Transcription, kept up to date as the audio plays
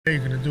You're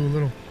going to do a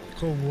little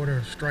cold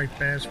water striped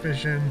bass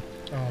fishing,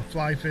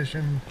 fly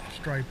fishing,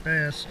 striped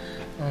bass.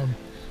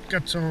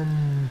 Got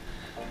some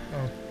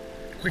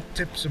quick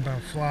tips about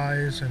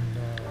flies, and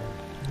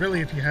really,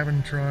 if you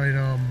haven't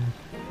tried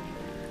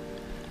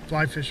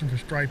fly fishing for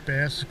striped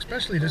bass,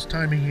 especially this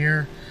time of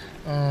year,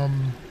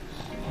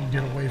 you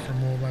get away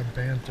from all that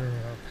banter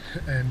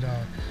and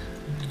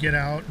get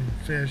out and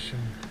fish,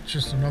 and it's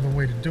just another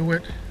way to do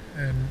it,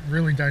 and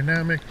really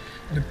dynamic.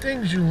 And the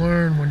things you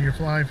learn when you're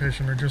fly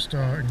fishing are just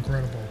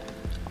incredible.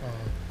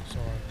 So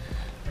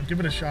I'll give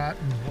it a shot,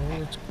 and well,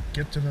 let's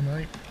get to the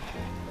night.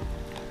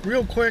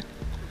 Real quick,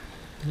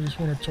 I just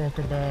want to talk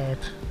about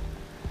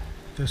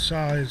the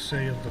size,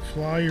 say, of the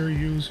fly you're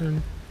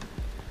using.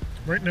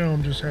 Right now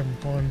I'm just having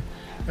fun.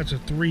 That's a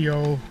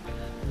 3.0,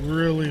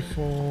 really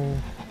full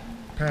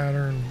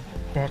pattern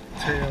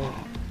bucktail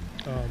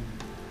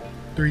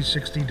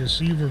 360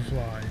 deceiver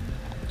fly.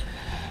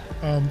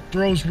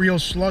 Throws real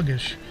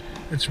sluggish.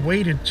 It's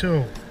weighted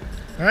too.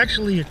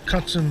 Actually, it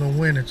cuts in the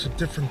wind. It's a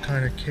different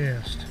kind of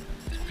cast.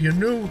 If you're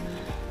new,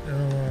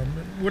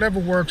 whatever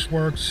works.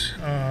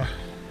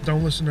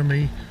 Don't listen to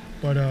me.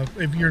 But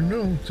if you're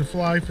new to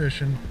fly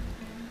fishing,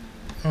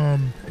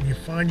 and you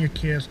find your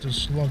cast is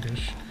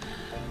sluggish,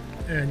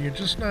 and you're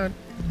just not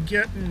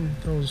getting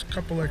those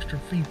couple extra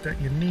feet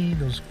that you need,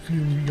 those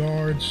few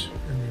yards,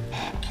 and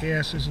your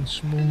cast isn't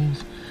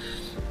smooth,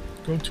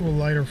 go to a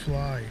lighter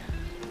fly.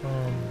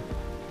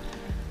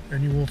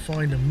 And you will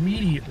find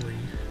immediately,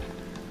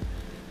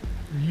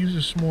 you use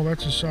a small,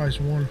 that's a size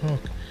 1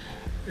 hook,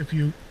 if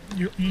you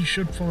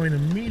should find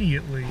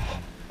immediately,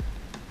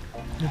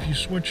 if you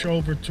switch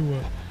over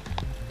to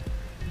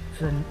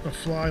from a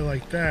fly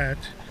like that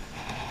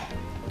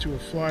to a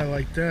fly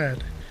like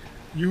that,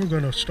 you're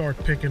going to start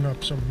picking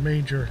up some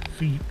major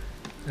feet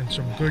and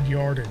some good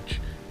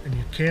yardage, and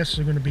your casts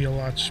are going to be a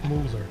lot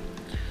smoother.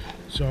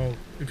 So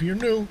if you're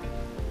new,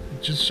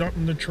 it's just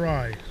something to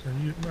try.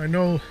 And I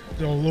know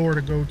the allure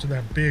to go to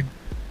that big,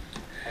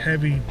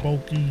 heavy,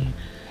 bulky,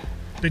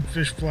 big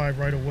fish fly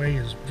right away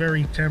is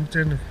very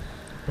tempting,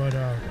 but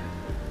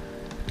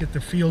get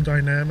the feel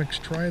dynamics,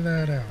 try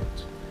that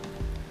out.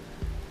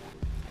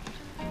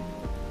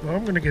 Well,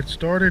 I'm going to get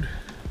started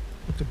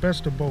with the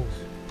best of both,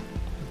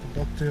 with the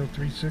bucktail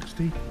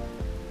 360,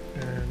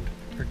 and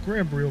I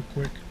grabbed real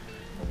quick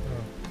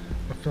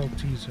a felt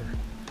teaser.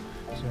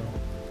 So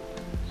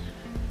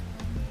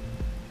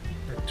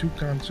got 2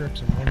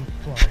 concepts in 1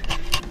 fly.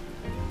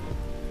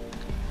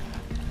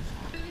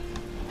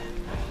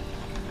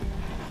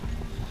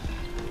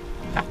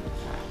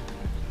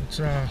 It's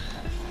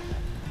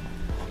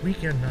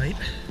weekend night,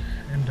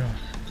 and a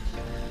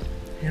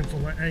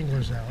handful of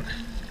anglers out.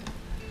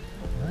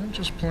 I'm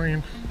just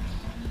playing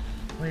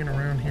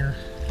around here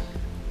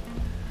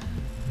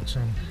with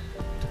some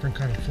different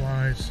kind of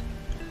flies,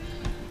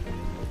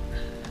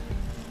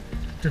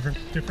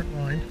 different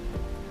line.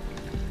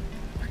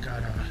 I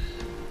got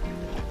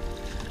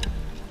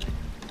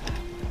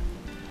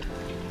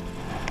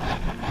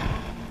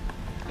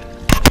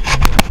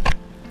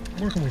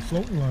working with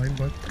floating line,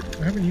 but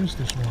I haven't used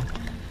this one.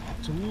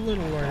 It's a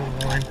little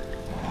lighter line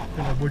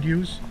than I would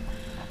use,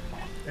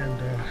 and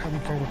having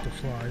fun with the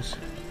flies.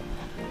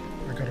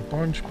 I got a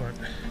bunch, but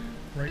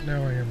right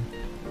now I am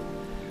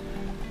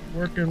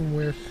working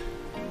with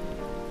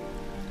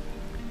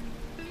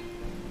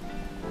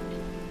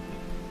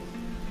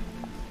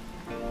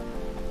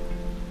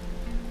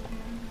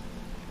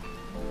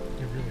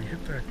you really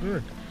hit that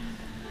good.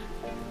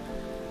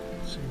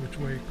 Let's see which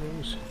way it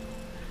goes.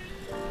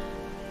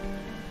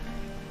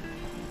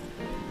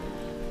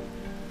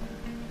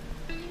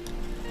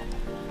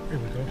 Here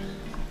we go.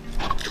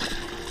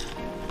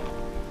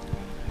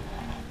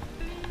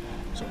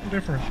 Something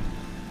different.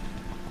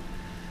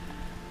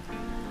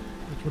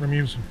 That's what I'm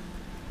using.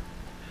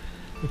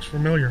 Looks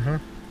familiar, huh?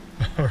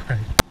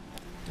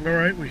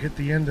 Alright, we hit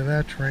the end of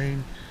that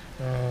train.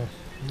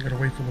 We gotta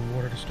wait for the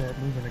water to start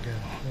moving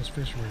again. Those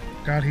fish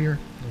were got here,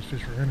 those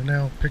fish were in and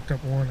out, picked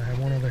up one, I had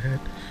one other hit,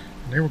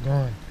 and they were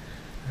gone.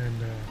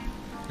 And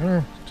I don't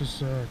know,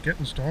 just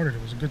getting started.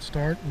 It was a good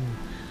start, and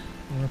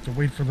we'll have to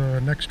wait for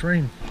the next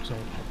train. So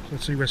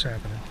let's see what's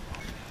happening.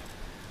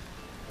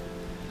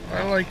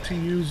 I like to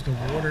use the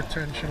water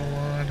tension a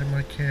lot in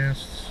my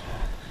casts,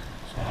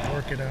 so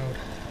work it out,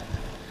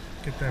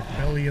 get that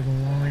belly of the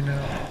line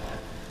out,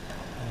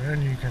 and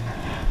then you can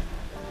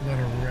let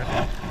her rip.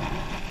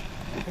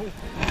 Oh,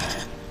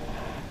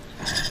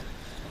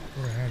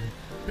 would have had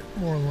a bit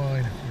more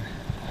line.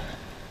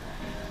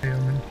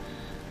 I'm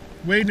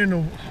wading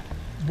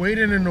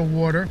in the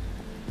water,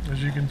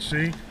 as you can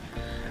see.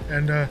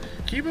 And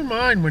keep in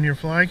mind, when you're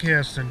fly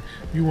casting,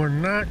 you are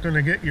not going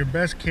to get your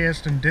best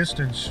casting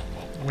distance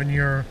when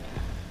you're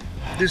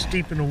this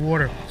deep in the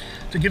water.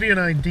 To give you an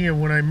idea of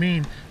what I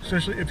mean,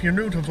 especially if you're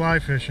new to fly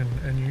fishing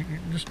and you're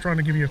just trying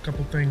to give you a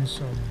couple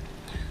things,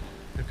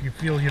 if you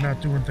feel you're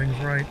not doing things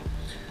right,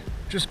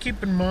 just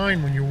keep in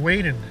mind when you're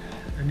wading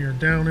and you're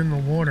down in the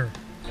water,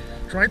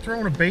 try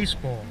throwing a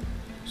baseball.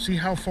 See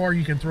how far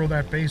you can throw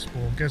that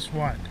baseball. Guess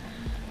what?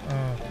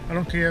 I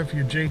don't care if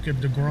you're Jacob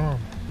deGrom.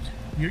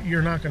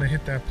 you're not going to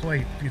hit that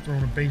plate if you're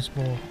throwing a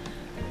baseball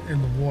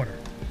in the water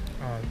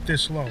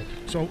this low.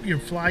 So your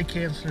fly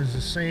casting is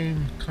the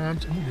same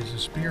concept. Ooh, there's a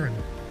spear in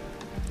there.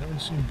 I haven't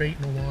seen bait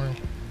in a while.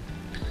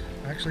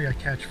 Actually, I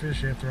catch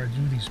fish after I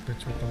do these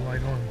bits with the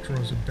light on,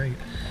 draws a bait.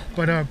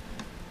 But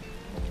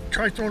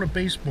try throwing a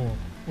baseball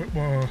with,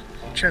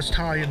 chest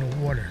high in the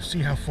water. See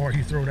how far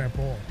you throw that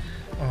ball.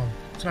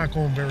 It's not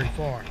going very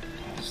far.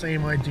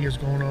 Same idea is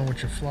going on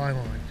with your fly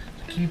line.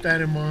 So keep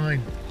that in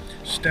mind.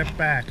 Step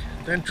back,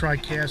 then try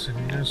casting.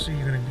 You're going to see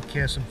you're going to be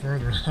casting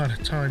further a lot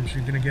of times.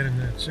 You're going to get in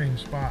that same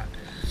spot.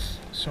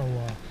 So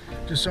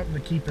just something to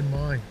keep in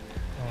mind.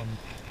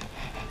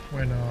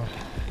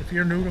 If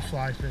you're new to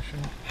fly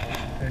fishing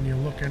and you're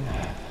looking,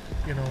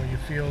 you know, you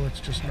feel it's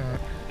just not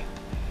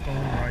going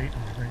right,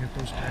 and you're going to get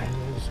those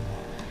tangles and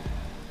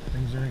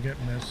things are going to get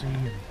messy.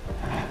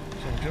 And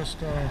so just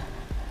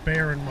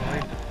bear in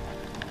mind,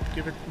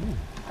 give it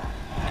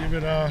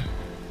a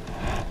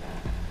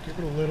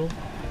little,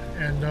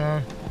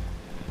 and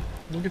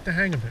you'll get the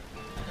hang of it.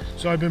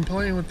 So I've been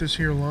playing with this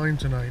here line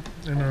tonight,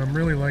 and I'm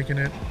really liking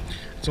it.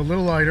 It's a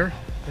little lighter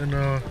than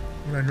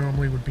what I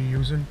normally would be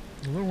using.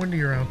 A little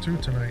windier out too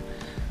tonight,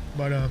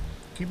 but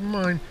keep in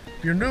mind,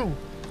 if you're new,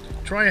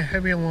 try a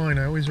heavier line.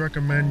 I always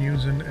recommend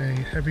using a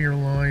heavier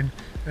line,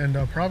 and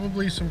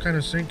probably some kind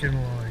of sinking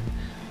line,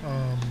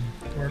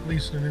 or at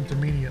least an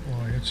intermediate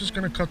line. It's just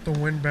going to cut the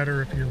wind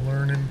better if you're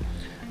learning,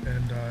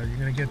 and you're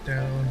going to get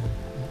down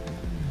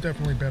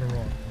definitely better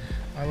off.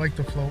 I like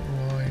the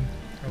floating line.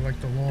 I like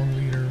the long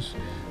leaders.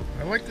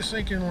 I like the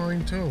sinking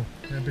line too.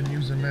 I've been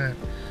using that.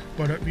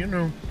 But you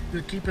know,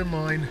 keep in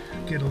mind,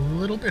 get a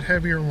little bit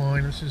heavier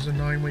line. This is a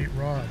 9-weight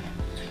rod.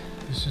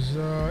 This is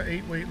a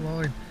 8-weight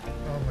line.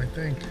 I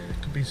think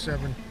it could be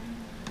 7.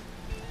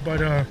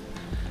 But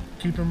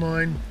keep in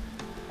mind,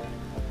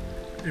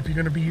 if you're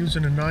going to be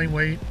using a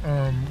 9-weight,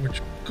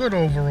 which good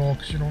overall,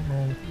 because you don't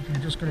know if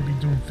you're just going to be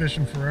doing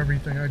fishing for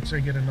everything, I'd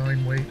say get a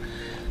 9-weight,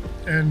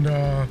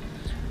 and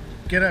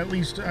get at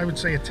least, I would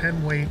say, a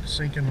 10-weight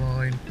sinking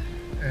line,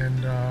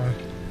 and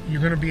you're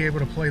going to be able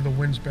to play the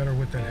winds better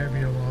with that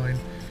heavier line.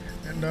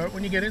 And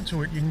when you get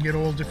into it, you can get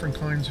all different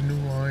kinds of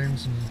new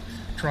lines and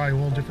try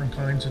all different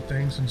kinds of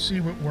things and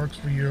see what works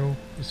for you.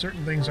 There's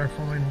certain things I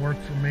find work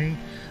for me.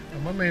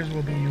 I may as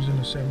well be using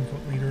a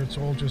 7-foot leader. It's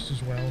all just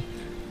as well.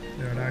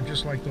 And I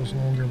just like those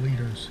longer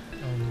leaders.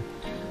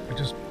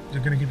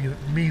 They're going to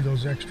give me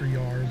those extra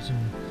yards,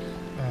 and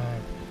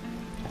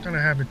kind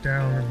of have it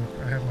down,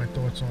 and I have my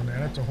thoughts on that.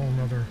 That's a whole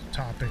nother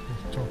topic.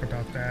 We'll talk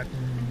about that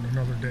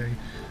another day.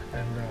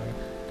 And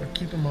but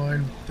keep in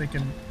mind, they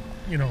can,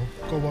 you know,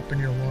 go up in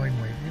your line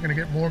weight. You're going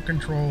to get more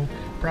control,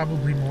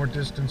 probably more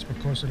distance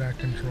because of that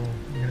control.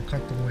 You're going to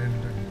cut the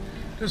wind, and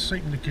just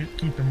something to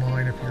keep in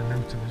mind if you're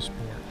new to this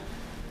sport.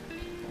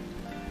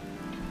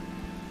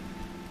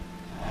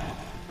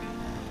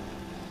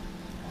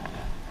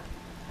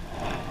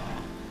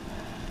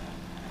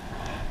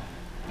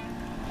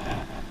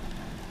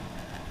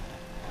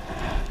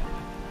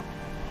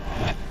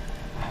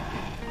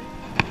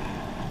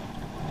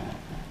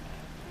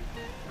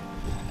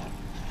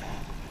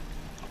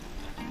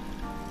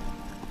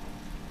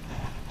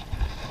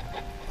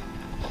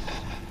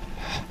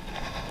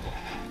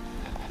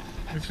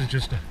 This is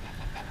just a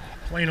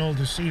plain old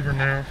deceiver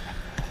now.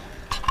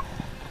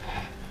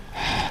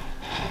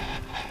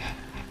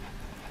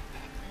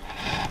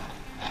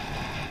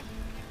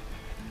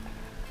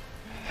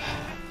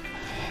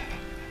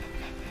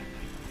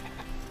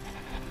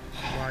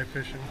 Fly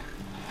fishing.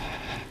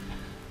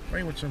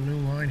 Playing with some new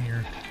line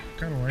here.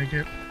 Kind of like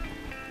it.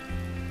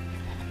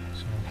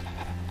 So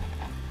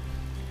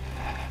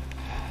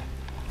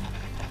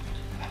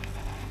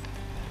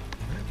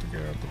I have to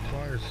get out the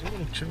pliers. It's a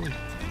little chilly.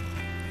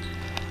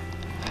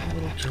 A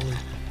little chilly.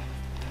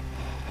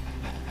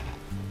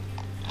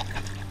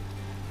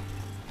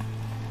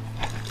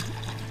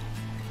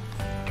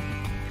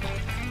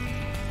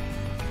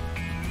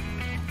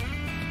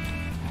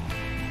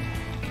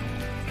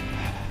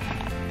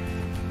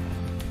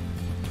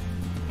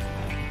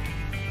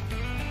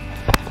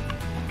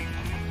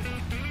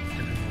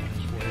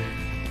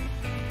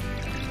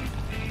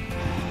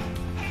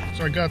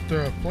 So I got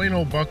the plain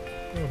old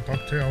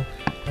bucktail.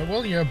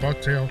 Well, yeah,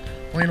 bucktail.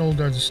 Plain old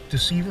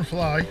deceiver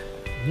fly.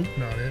 Loop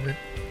knot in it.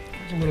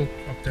 There's a little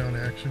up-down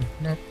action.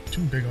 Not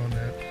too big on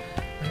that.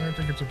 And I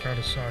think it's about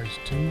a size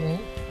 2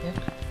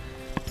 buck.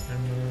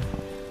 And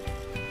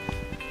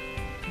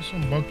just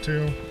some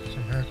bucktail,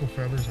 some hackle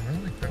feathers, and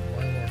I like that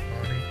mylar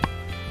body.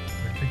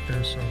 And I think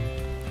there's some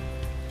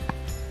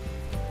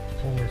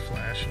polar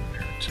flash in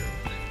there too.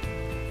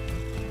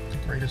 Not the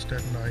greatest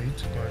at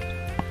night, but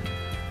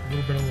a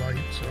little bit of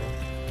light. So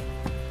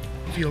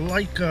if you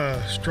like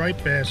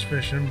striped bass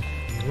fishing,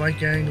 you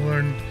like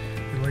angling,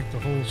 you like the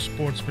whole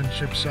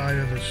sportsmanship side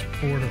of the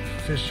sport of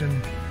fishing,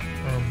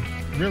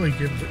 really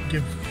give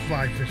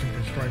fly fishing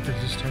for stripers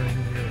this time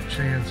of year a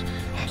chance.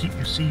 You keep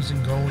your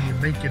season going, you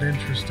make it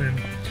interesting,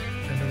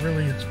 and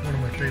really it's one of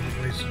my favorite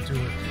ways to do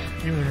it.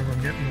 Even if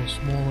I'm getting those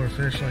smaller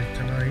fish like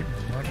tonight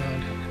and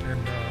whatnot,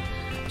 and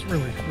it's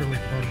really, really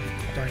fun,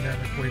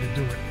 dynamic way to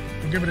do it.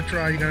 We'll give it a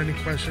try. You got any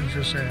questions,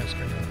 just ask.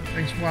 And,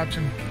 thanks for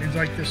watching. Please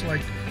like,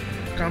 dislike,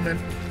 comment,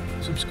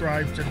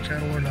 subscribe to the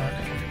channel or not.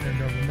 And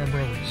remember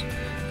always,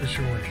 fish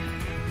away.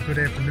 Good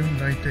afternoon,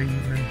 night, day,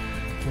 evening,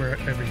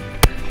 wherever you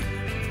are.